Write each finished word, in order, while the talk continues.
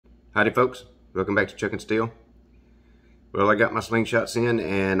Howdy folks, welcome back to Chuck and Steel. Well, I got my slingshots in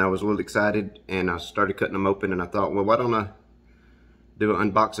and I was a little excited and I started cutting them open and I thought, well, why don't I do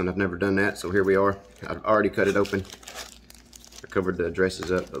an unboxing? I've never done that, so here we are. I've already cut it open. I covered the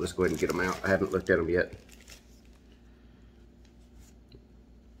addresses up, but let's go ahead and get them out. I haven't looked at them yet.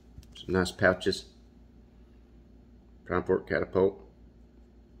 Some nice pouches. Prime Fork Catapult,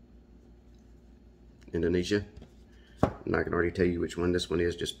 Indonesia. And I can already tell you which one this one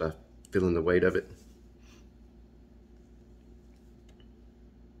is just by feeling the weight of it.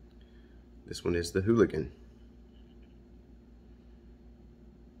 This one is the Hooligan.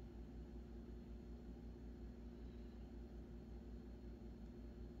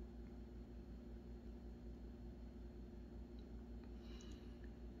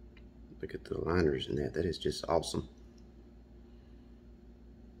 Look at the liners in that. That is just awesome.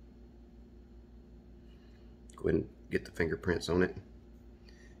 Go ahead and get the fingerprints on it.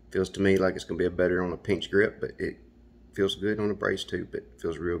 Feels to me like it's going to be better on a pinch grip, but it feels good on a brace too, but it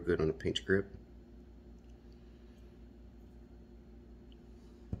feels real good on a pinch grip.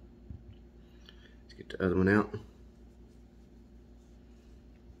 Let's get the other one out.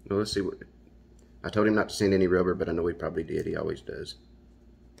 Well, let's see what... I told him not to send any rubber, but I know he probably did. He always does.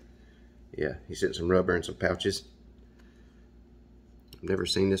 Yeah, he sent some rubber and some pouches. I've never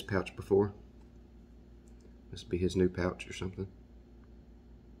seen this pouch before. Must be his new pouch or something.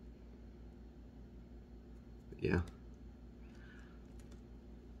 Yeah.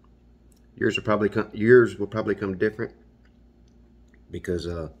 Yours will probably come different because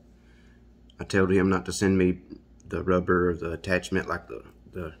I told him not to send me the rubber or the attachment like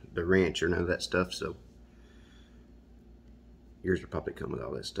the wrench or none of that stuff, so yours will probably come with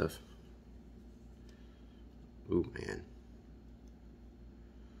all that stuff. Ooh, man.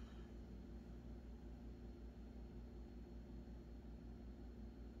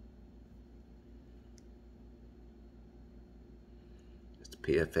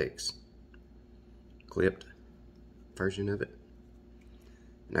 PFX clipped version of it,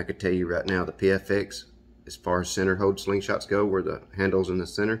 and I could tell you right now the PFX, as far as center hold slingshots go, where the handle's in the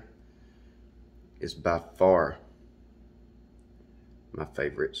center, is by far my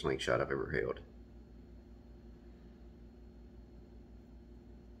favorite slingshot I've ever held.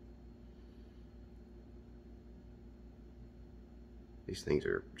 These things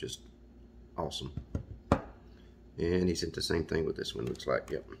are just awesome. And he sent the same thing with this one, looks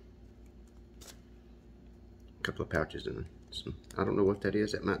like. Yep. A couple of pouches in some, I don't know what that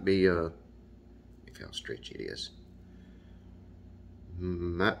is. That might be, if how stretchy it is.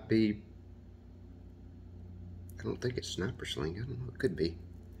 Might be, I don't think it's Snipersling. I don't know, it could be.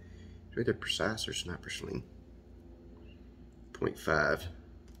 It's either Precise or Snipersling. 0.5.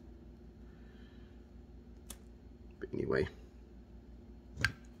 But anyway.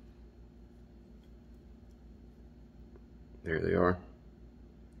 There they are.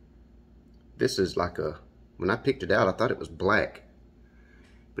 This is like a, when I picked it out, I thought it was black,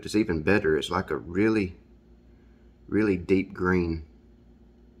 but it's even better. It's like a really, really deep green.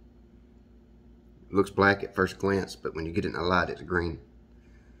 It looks black at first glance, but when you get it in the light, it's green.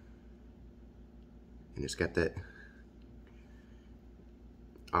 And it's got that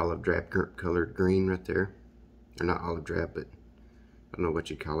olive drab colored green right there. Or not olive drab, but I don't know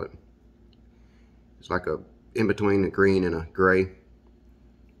what you call it. It's like a in between a green and a gray.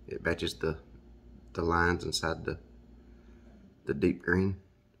 It matches the lines inside the deep green.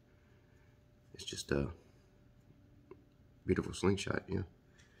 It's just a beautiful slingshot, yeah.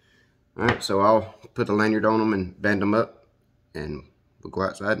 Alright, so I'll put the lanyard on them and band them up, and we'll go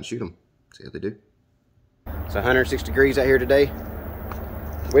outside and shoot them. See how they do. It's 106 degrees out here today.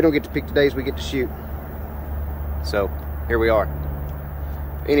 We don't get to pick the days we get to shoot. So, here we are.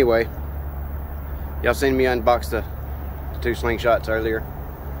 Anyway, y'all seen me unbox the two slingshots earlier.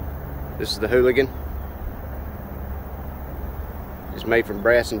 This is the Hooligan. It's made from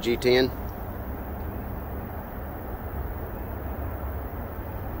brass and G10.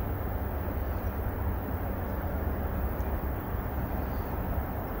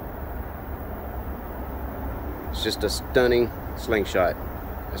 It's just a stunning slingshot.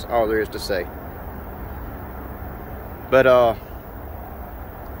 That's all there is to say. But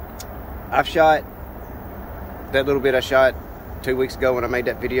I've shot that little bit I shot 2 weeks ago when I made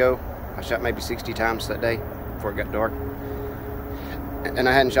that video. I shot maybe 60 times that day before it got dark. And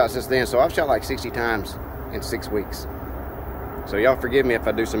I hadn't shot since then, so I've shot like 60 times in 6 weeks. So y'all forgive me if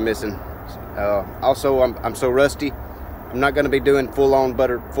I do some missing. Also, I'm so rusty. I'm not going to be doing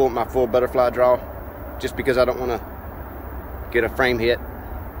my full butterfly draw just because I don't want to get a frame hit.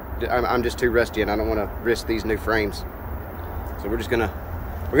 I'm just too rusty and I don't want to risk these new frames. So we're just going to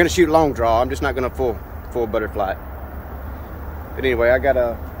We're gonna shoot long draw. I'm just not gonna full butterfly. But anyway, I got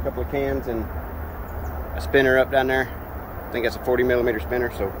a couple of cans and a spinner up down there. I think that's a 40mm spinner,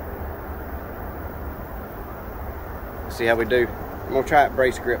 so let's see how we do. I'm gonna try it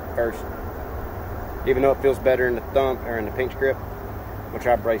brace grip first. Even though it feels better in the thumb or in the pinch grip, we'll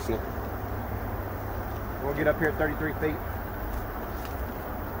try bracing it. We'll get up here at 33 feet.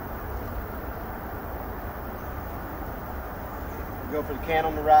 Go for the can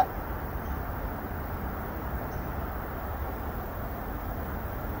on the right.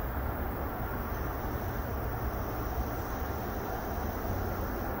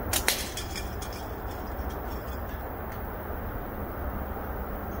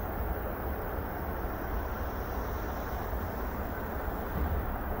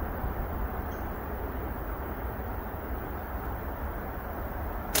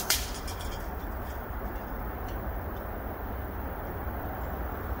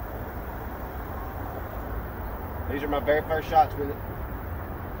 These are my very first shots with it.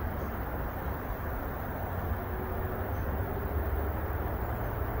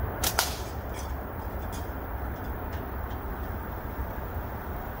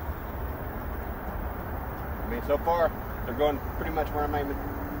 I mean, so far, they're going pretty much where I'm aiming.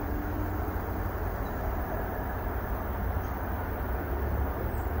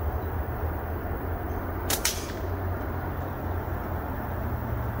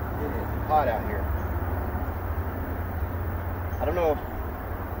 It is hot out here. I don't know if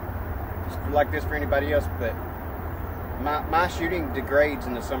it's like this for anybody else, but my shooting degrades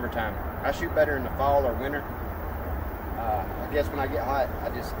in the summertime. I shoot better in the fall or winter. I guess when I get hot,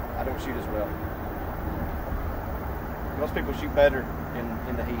 I don't shoot as well. Most people shoot better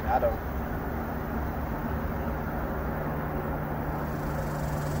in the heat. I don't.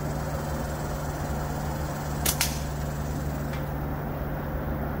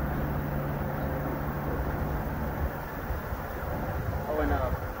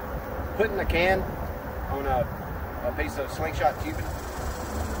 Putting the can on a piece of slingshot tubing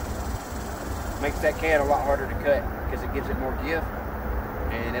makes that can a lot harder to cut because it gives it more give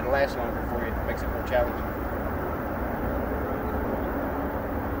and it'll last longer for you. It makes it more challenging.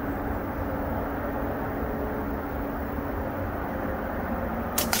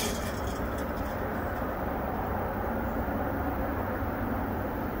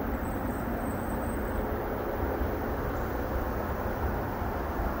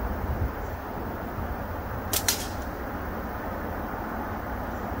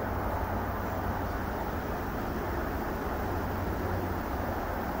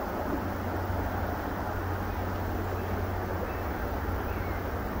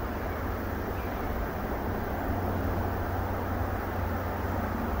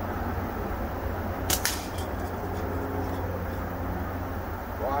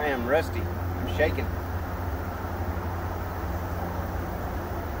 I am rusty. I'm shaking.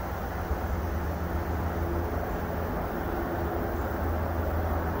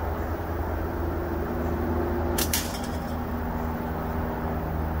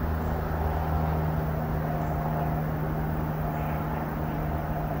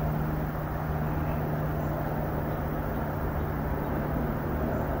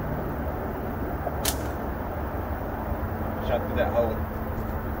 Shot through that hole.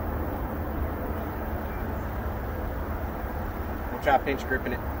 Try pinch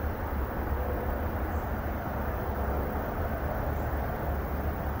gripping it.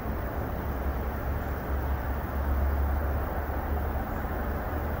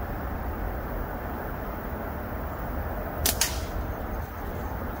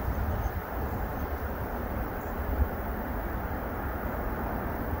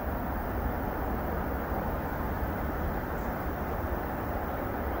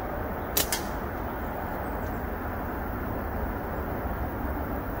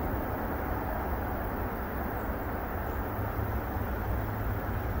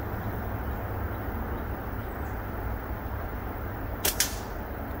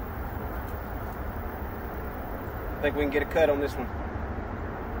 I think we can get a cut on this one.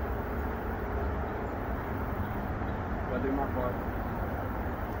 I'll do my part.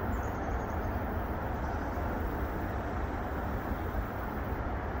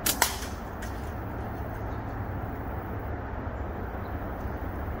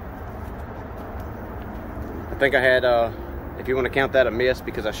 I think I had, if you want to count that a miss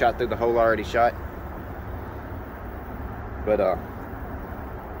because I shot through the hole I already shot. But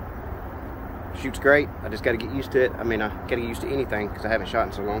shoots great. I just got to get used to it. I mean, I got to get used to anything because I haven't shot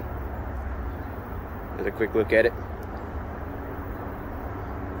in so long. There's a quick look at it.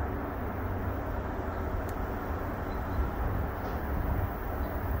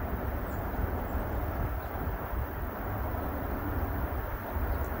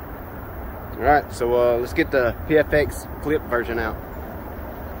 Alright, so let's get the PFX clip version out.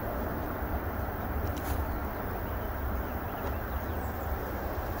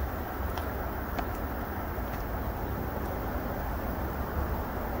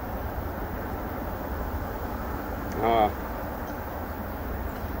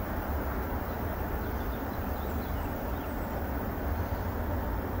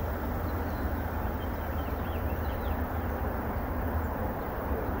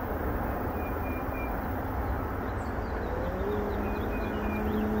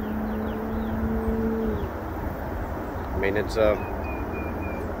 I mean, it's a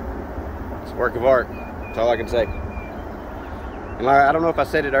work of art. That's all I can say. And I don't know if I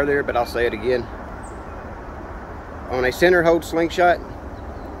said it earlier, but I'll say it again. On a center hold slingshot,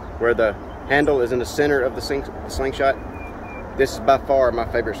 where the handle is in the center of the slingshot, this is by far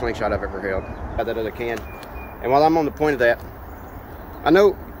my favorite slingshot I've ever held. That other can. And while I'm on the point of that, I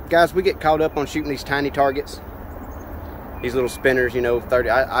know, guys, we get caught up on shooting these tiny targets, these little spinners, you know, 30.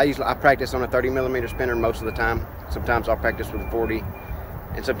 I practice on a 30mm spinner most of the time. Sometimes I'll practice with a 40,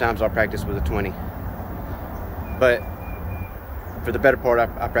 and sometimes I'll practice with a 20. But for the better part,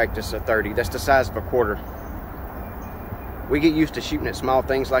 I practice a 30. That's the size of a quarter. We get used to shooting at small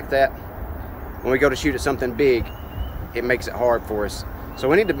things like that. When we go to shoot at something big, it makes it hard for us. So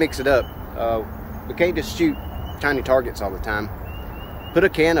we need to mix it up. We can't just shoot tiny targets all the time. Put a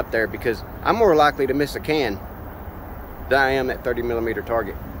can up there, because I'm more likely to miss a can than I am that 30mm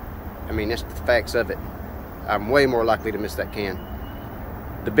target. I mean, that's the facts of it. I'm way more likely to miss that can.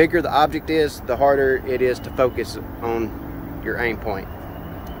 The bigger the object is, the harder it is to focus on your aim point,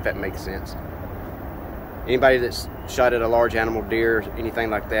 if that makes sense. Anybody that's shot at a large animal, deer, anything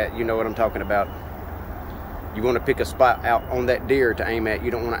like that, you know what I'm talking about. You want to pick a spot out on that deer to aim at.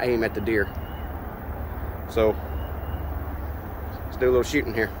 You don't want to aim at the deer. So let's do a little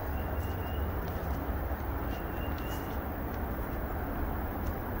shooting here.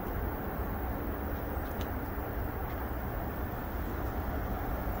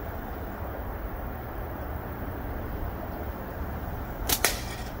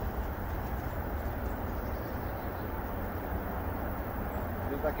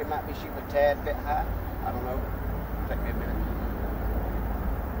 Looks like it might be shooting a tad bit high. I don't know. Take me a minute.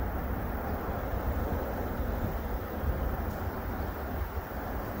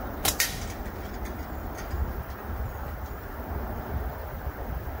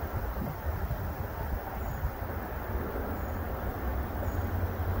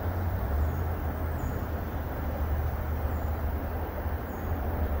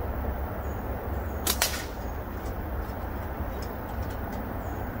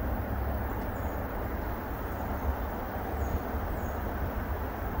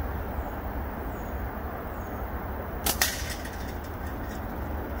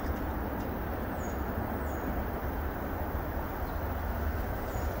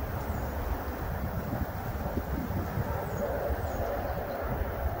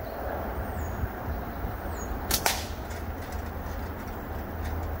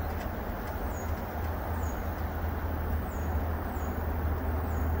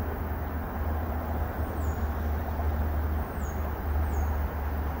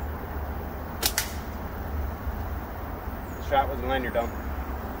 Shot with a lanyard on.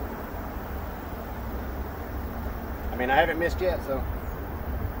 I mean, I haven't missed yet, so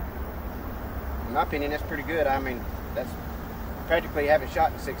in my opinion, that's pretty good. I mean, that's practically haven't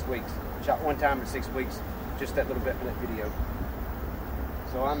shot in 6 weeks. Shot one time in 6 weeks, just that little bit for that video.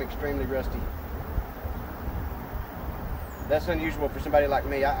 So I'm extremely rusty. That's unusual for somebody like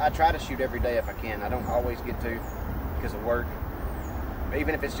me. I try to shoot every day if I can. I don't always get to because of work,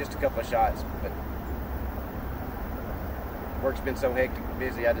 even if it's just a couple of shots. But work's been so hectic and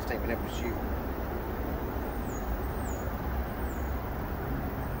busy, I just ain't been able to shoot.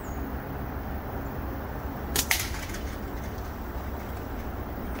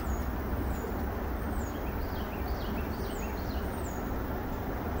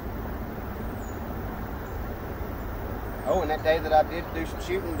 Oh, and that day that I did do some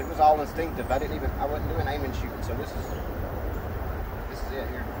shooting, it was all instinctive. I wasn't doing aiming shooting, so this is it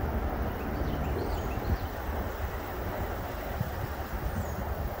here.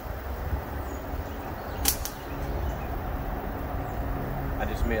 I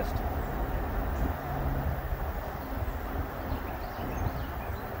just missed.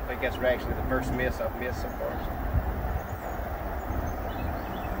 I think that's actually the first miss I've missed so far.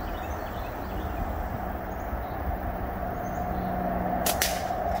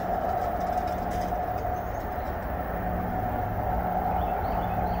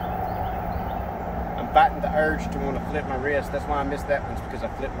 fighting the urge to want to flip my wrist. That's why I missed that one, because I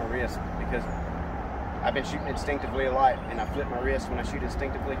flipped my wrist, because I've been shooting instinctively a lot, and I flip my wrist when I shoot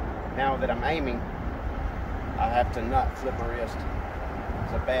instinctively. Now that I'm aiming, I have to not flip my wrist.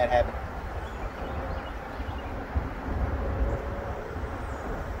 It's a bad habit.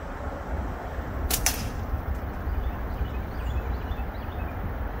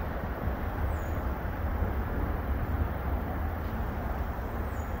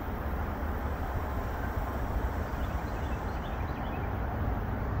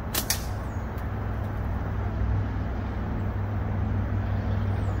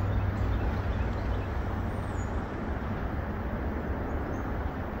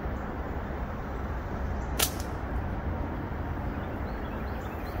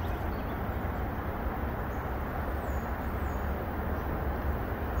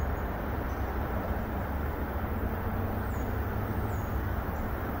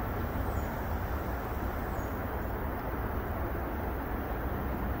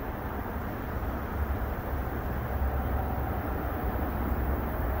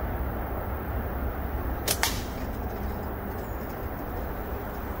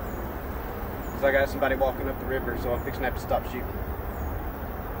 So I got somebody walking up the river, so I'm fixing to have to stop shooting.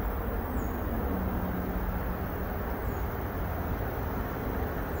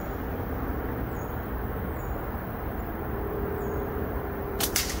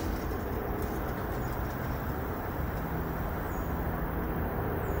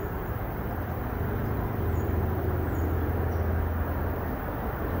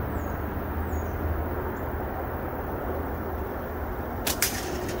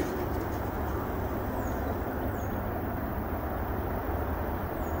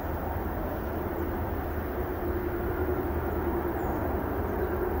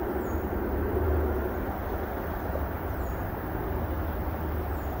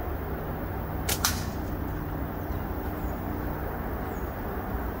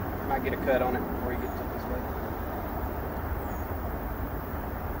 Might get a cut on it before he gets up this way.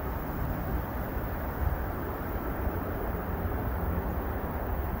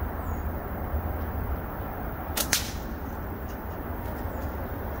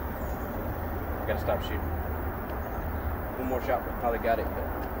 I gotta stop shooting. One more shot, but probably got it. But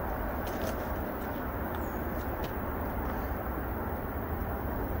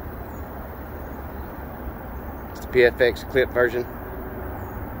it's the PFX clip version.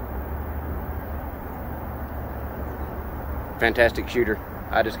 Fantastic shooter.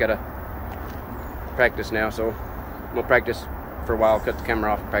 I just gotta practice now, so I'm gonna practice for a while, cut the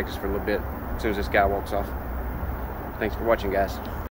camera off and practice for a little bit as soon as this guy walks off. Thanks for watching, guys.